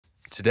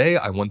Today,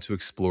 I want to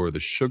explore the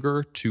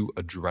sugar to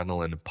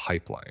adrenaline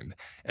pipeline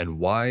and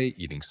why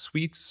eating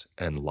sweets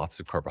and lots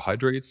of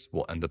carbohydrates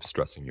will end up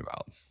stressing you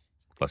out.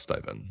 Let's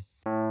dive in.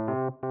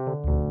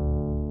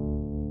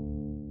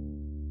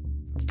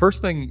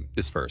 First thing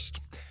is first,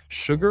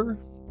 sugar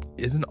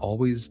isn't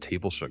always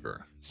table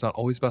sugar. It's not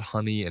always about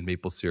honey and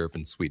maple syrup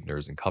and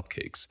sweeteners and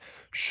cupcakes.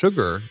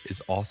 Sugar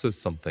is also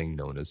something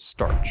known as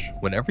starch.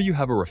 Whenever you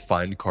have a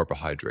refined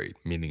carbohydrate,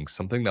 meaning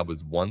something that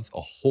was once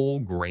a whole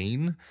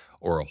grain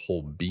or a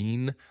whole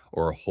bean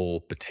or a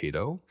whole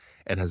potato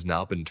and has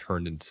now been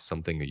turned into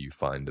something that you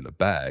find in a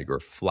bag or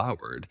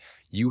floured,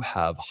 you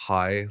have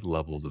high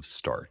levels of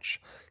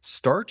starch.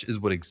 Starch is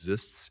what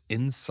exists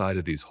inside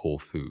of these whole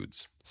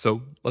foods.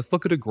 So let's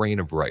look at a grain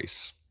of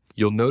rice.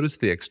 You'll notice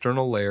the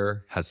external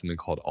layer has something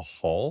called a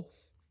hull,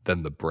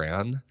 then the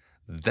bran,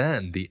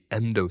 then the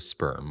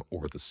endosperm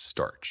or the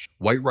starch.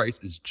 White rice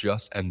is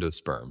just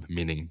endosperm,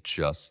 meaning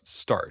just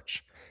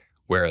starch,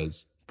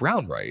 whereas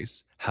brown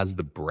rice has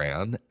the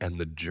bran and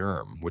the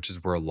germ, which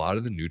is where a lot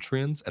of the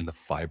nutrients and the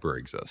fiber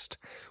exist.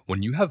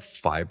 When you have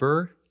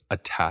fiber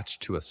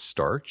attached to a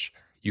starch,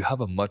 you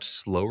have a much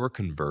slower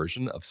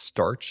conversion of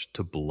starch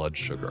to blood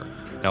sugar.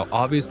 Now,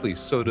 obviously,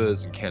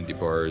 sodas and candy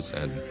bars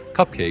and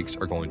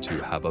cupcakes are going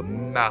to have a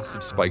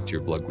massive spike to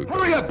your blood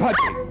glucose.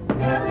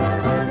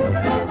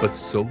 But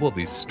so will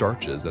these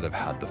starches that have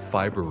had the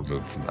fiber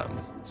removed from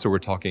them. So we're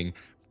talking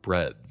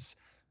breads,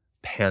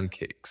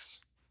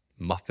 pancakes,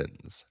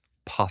 muffins,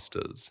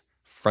 pastas,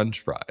 French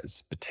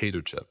fries,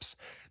 potato chips.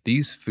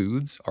 These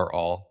foods are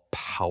all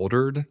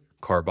powdered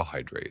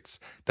carbohydrates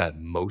that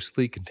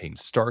mostly contain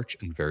starch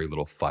and very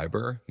little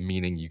fiber,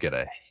 meaning you get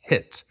a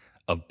hit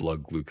of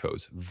blood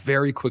glucose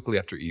very quickly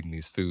after eating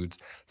these foods,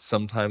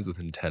 sometimes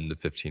within 10 to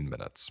 15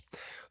 minutes.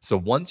 So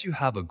once you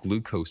have a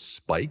glucose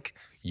spike,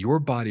 your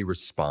body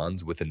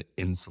responds with an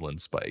insulin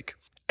spike.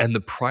 And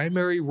the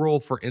primary role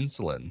for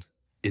insulin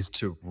is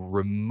to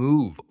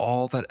remove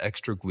all that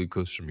extra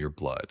glucose from your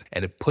blood.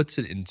 And it puts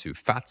it into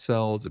fat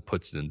cells, it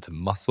puts it into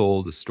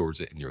muscles, it stores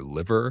it in your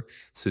liver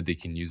so they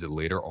can use it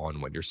later on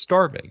when you're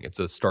starving. It's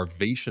a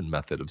starvation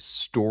method of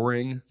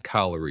storing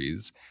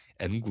calories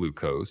and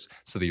glucose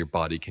so that your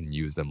body can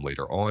use them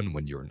later on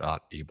when you're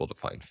not able to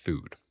find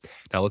food.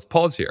 Now let's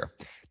pause here.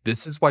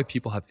 This is why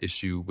people have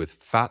issue with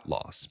fat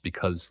loss,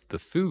 because the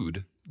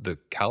food, the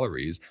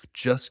calories,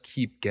 just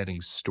keep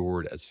getting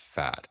stored as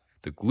fat.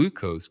 The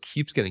glucose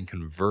keeps getting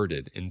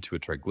converted into a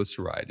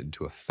triglyceride,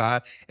 into a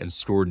fat, and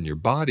stored in your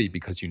body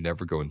because you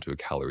never go into a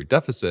calorie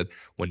deficit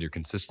when you're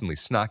consistently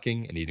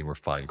snacking and eating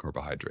refined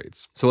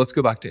carbohydrates. So let's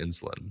go back to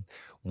insulin.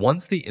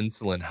 Once the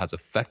insulin has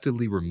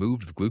effectively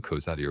removed the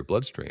glucose out of your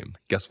bloodstream,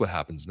 guess what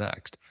happens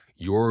next?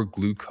 Your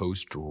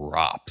glucose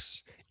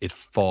drops. It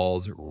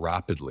falls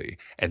rapidly,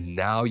 and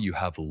now you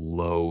have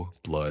low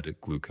blood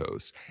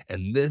glucose.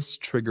 And this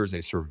triggers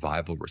a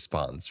survival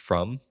response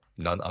from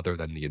none other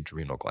than the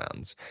adrenal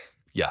glands.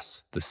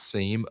 Yes, the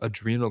same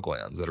adrenal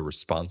glands that are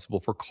responsible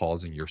for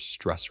causing your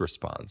stress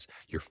response,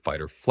 your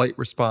fight or flight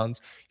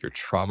response, your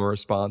trauma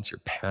response,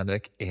 your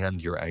panic,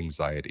 and your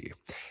anxiety.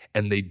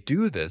 And they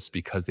do this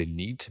because they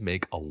need to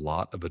make a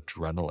lot of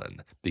adrenaline,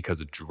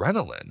 because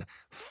adrenaline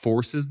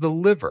forces the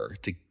liver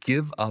to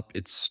give up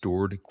its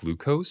stored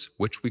glucose,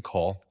 which we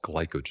call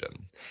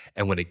glycogen.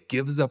 And when it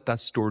gives up that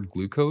stored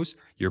glucose,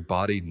 your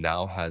body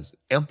now has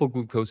ample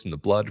glucose in the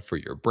blood for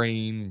your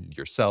brain,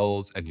 your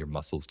cells, and your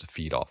muscles to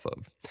feed off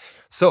of.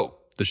 So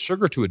the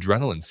sugar to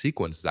adrenaline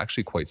sequence is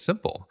actually quite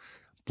simple.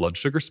 Blood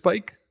sugar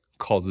spike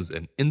causes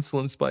an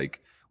insulin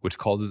spike, which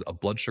causes a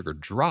blood sugar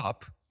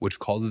drop, which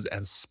causes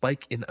a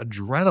spike in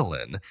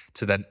adrenaline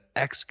to then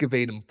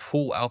excavate and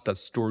pull out that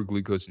stored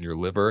glucose in your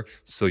liver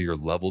so your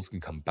levels can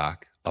come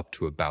back up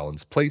to a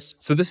balanced place.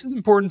 So this is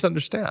important to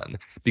understand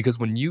because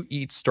when you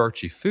eat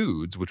starchy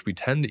foods, which we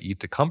tend to eat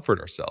to comfort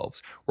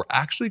ourselves, we're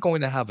actually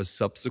going to have a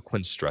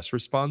subsequent stress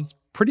response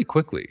pretty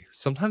quickly,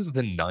 sometimes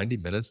within 90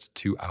 minutes to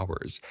 2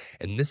 hours.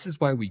 And this is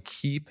why we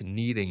keep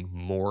needing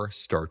more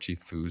starchy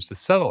foods to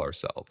settle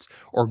ourselves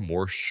or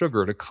more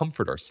sugar to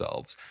comfort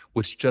ourselves,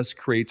 which just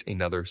creates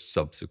another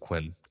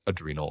subsequent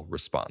adrenal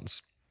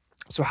response.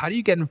 So how do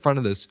you get in front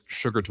of this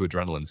sugar to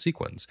adrenaline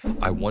sequence?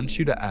 I want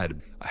you to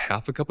add a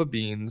half a cup of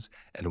beans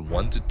and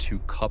 1 to 2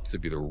 cups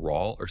of either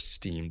raw or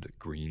steamed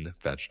green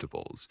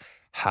vegetables.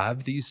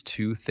 Have these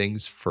two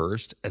things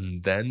first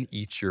and then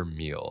eat your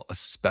meal,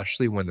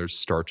 especially when there's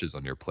starches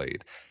on your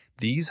plate.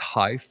 These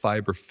high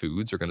fiber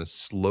foods are going to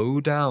slow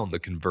down the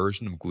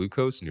conversion of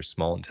glucose in your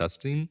small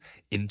intestine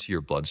into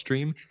your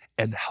bloodstream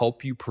and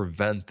help you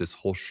prevent this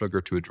whole sugar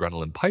to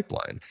adrenaline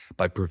pipeline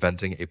by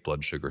preventing a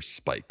blood sugar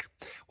spike.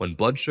 When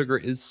blood sugar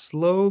is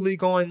slowly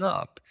going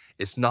up,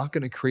 it's not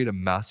going to create a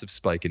massive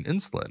spike in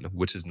insulin,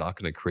 which is not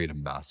going to create a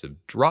massive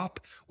drop,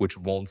 which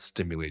won't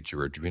stimulate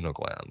your adrenal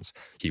glands.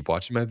 Keep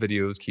watching my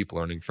videos, keep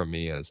learning from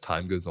me, and as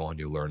time goes on,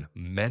 you'll learn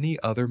many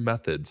other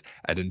methods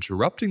at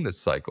interrupting this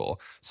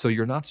cycle so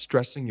you're not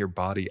stressing your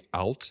body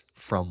out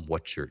from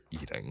what you're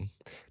eating.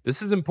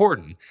 This is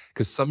important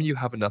because some of you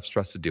have enough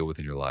stress to deal with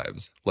in your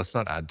lives. Let's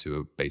not add to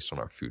it based on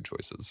our food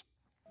choices.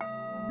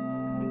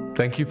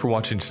 Thank you for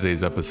watching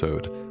today's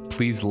episode.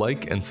 Please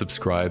like and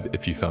subscribe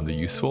if you found it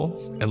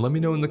useful, and let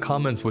me know in the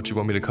comments what you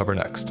want me to cover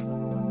next.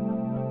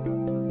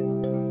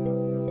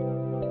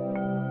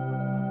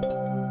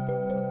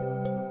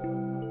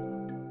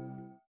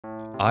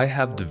 I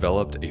have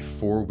developed a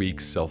 4-week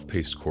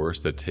self-paced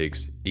course that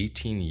takes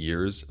 18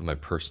 years of my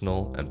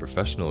personal and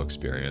professional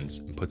experience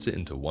and puts it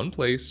into one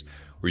place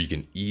where you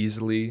can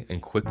easily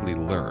and quickly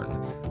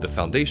learn the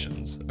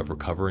foundations of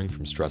recovering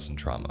from stress and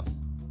trauma.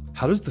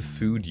 How does the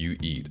food you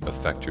eat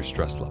affect your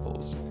stress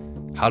levels?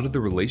 How do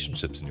the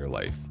relationships in your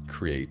life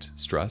create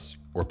stress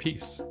or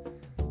peace?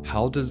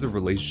 How does the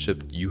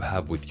relationship you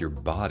have with your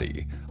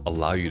body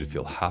allow you to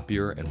feel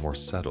happier and more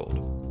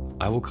settled?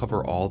 I will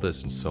cover all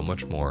this and so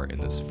much more in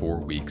this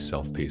 4-week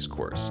self-paced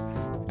course.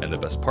 And the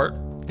best part,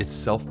 it's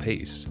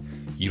self-paced.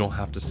 You don't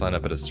have to sign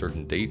up at a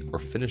certain date or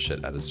finish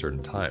it at a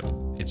certain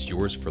time. It's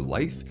yours for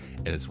life,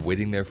 and it's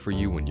waiting there for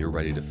you when you're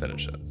ready to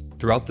finish it.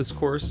 Throughout this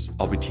course,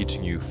 I'll be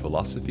teaching you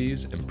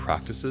philosophies and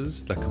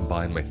practices that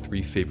combine my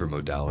 3 favorite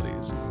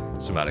modalities: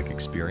 somatic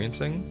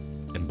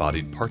experiencing,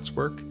 embodied parts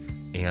work,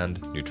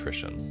 and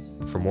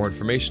nutrition. For more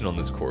information on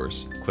this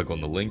course, click on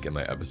the link in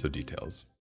my episode details.